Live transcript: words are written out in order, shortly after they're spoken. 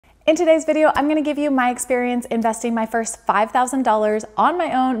In today's video, I'm gonna give you my experience investing my first $5,000 on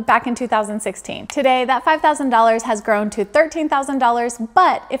my own back in 2016. Today, that $5,000 has grown to $13,000,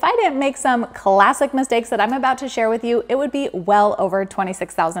 but if I didn't make some classic mistakes that I'm about to share with you, it would be well over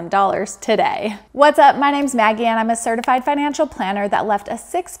 $26,000 today. What's up? My name's Maggie, and I'm a certified financial planner that left a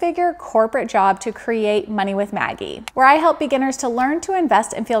six-figure corporate job to create Money with Maggie, where I help beginners to learn to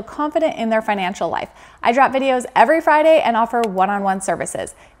invest and feel confident in their financial life. I drop videos every Friday and offer one-on-one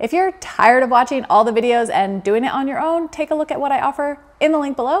services. If you're tired of watching all the videos and doing it on your own, take a look at what I offer in the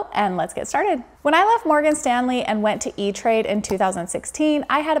link below and let's get started. When I left Morgan Stanley and went to E-Trade in 2016,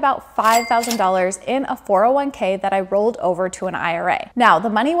 I had about $5,000 in a 401k that I rolled over to an IRA. Now, the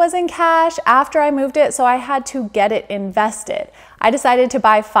money was in cash after I moved it, so I had to get it invested. I decided to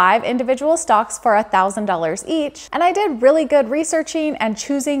buy 5 individual stocks for $1,000 each, and I did really good researching and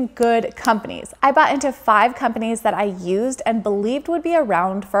choosing good companies. I bought into 5 companies that I used and believed would be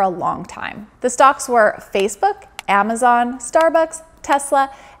around for a long time. The stocks were Facebook, Amazon, Starbucks,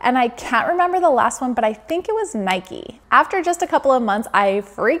 Tesla, and I can't remember the last one, but I think it was Nike. After just a couple of months, I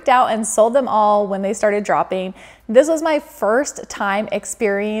freaked out and sold them all when they started dropping. This was my first time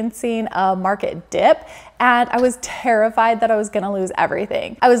experiencing a market dip, and I was terrified that I was gonna lose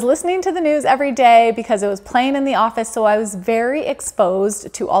everything. I was listening to the news every day because it was playing in the office, so I was very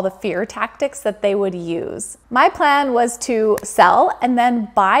exposed to all the fear tactics that they would use. My plan was to sell and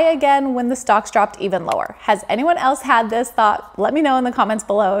then buy again when the stocks dropped even lower. Has anyone else had this thought? Let me know in the comments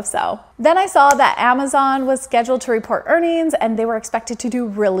below if so. Then I saw that Amazon was scheduled to report earnings and they were expected to do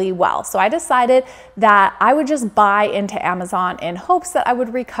really well. So I decided that I would just buy into Amazon in hopes that I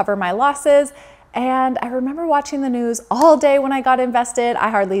would recover my losses. And I remember watching the news all day when I got invested. I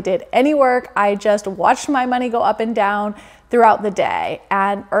hardly did any work. I just watched my money go up and down throughout the day.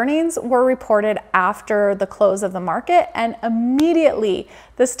 And earnings were reported after the close of the market, and immediately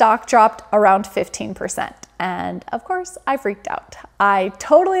the stock dropped around 15%. And of course, I freaked out. I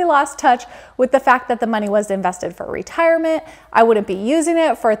totally lost touch with the fact that the money was invested for retirement. I wouldn't be using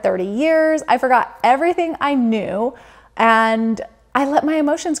it for 30 years. I forgot everything I knew, and I let my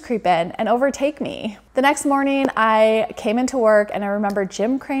emotions creep in and overtake me. The next morning, I came into work and I remember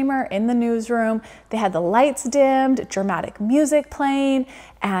Jim Cramer in the newsroom. They had the lights dimmed, dramatic music playing,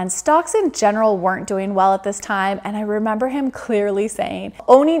 and stocks in general weren't doing well at this time. And I remember him clearly saying,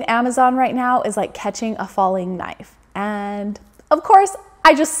 owning Amazon right now is like catching a falling knife. And of course,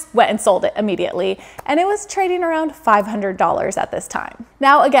 I just went and sold it immediately, and it was trading around $500 at this time.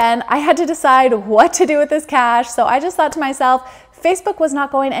 Now, again, I had to decide what to do with this cash, so I just thought to myself, Facebook was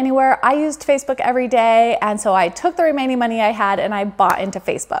not going anywhere. I used Facebook every day, and so I took the remaining money I had and I bought into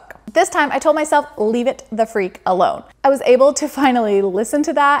Facebook. This time I told myself, leave it the freak alone. I was able to finally listen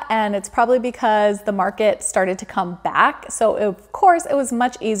to that, and it's probably because the market started to come back. So of course it was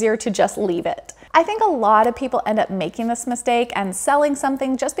much easier to just leave it. I think a lot of people end up making this mistake and selling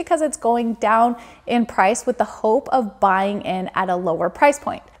something just because it's going down in price with the hope of buying in at a lower price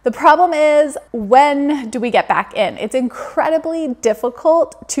point. The problem is, when do we get back in? It's incredibly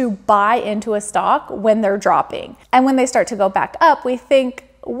difficult to buy into a stock when they're dropping. And when they start to go back up, we think,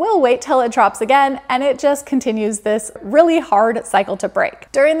 we'll wait till it drops again, and it just continues this really hard cycle to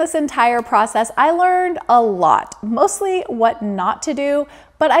break. During this entire process, I learned a lot, mostly what not to do,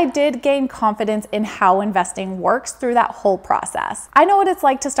 but I did gain confidence in how investing works through that whole process. I know what it's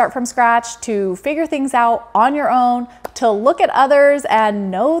like to start from scratch, to figure things out on your own, to look at others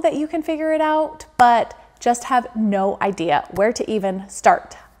and know that you can figure it out, but just have no idea where to even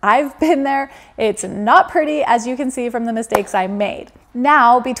start. I've been there. It's not pretty, as you can see from the mistakes I made.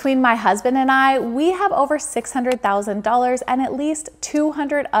 Now, between my husband and I, we have over $600,000, and at least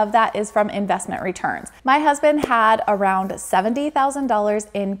 $200,000 of that is from investment returns. My husband had around $70,000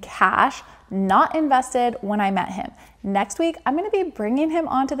 in cash, not invested, when I met him. Next week, I'm going to be bringing him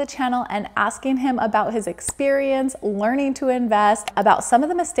onto the channel and asking him about his experience learning to invest, about some of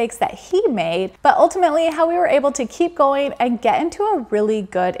the mistakes that he made, but ultimately how we were able to keep going and get into a really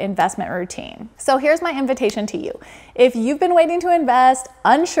good investment routine. So here's my invitation to you. If you've been waiting to invest,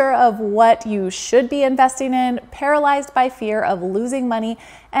 unsure of what you should be investing in, paralyzed by fear of losing money,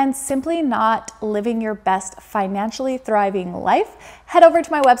 and simply not living your best financially thriving life, head over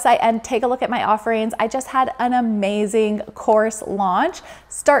to my website and take a look at my offerings. I just had an amazing course launch.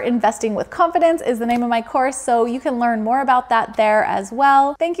 Start Investing with Confidence is the name of my course, so you can learn more about that there as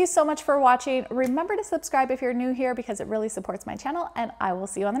well. Thank you so much for watching. Remember to subscribe if you're new here because it really supports my channel, and I will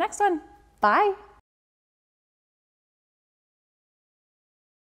see you on the next one. Bye.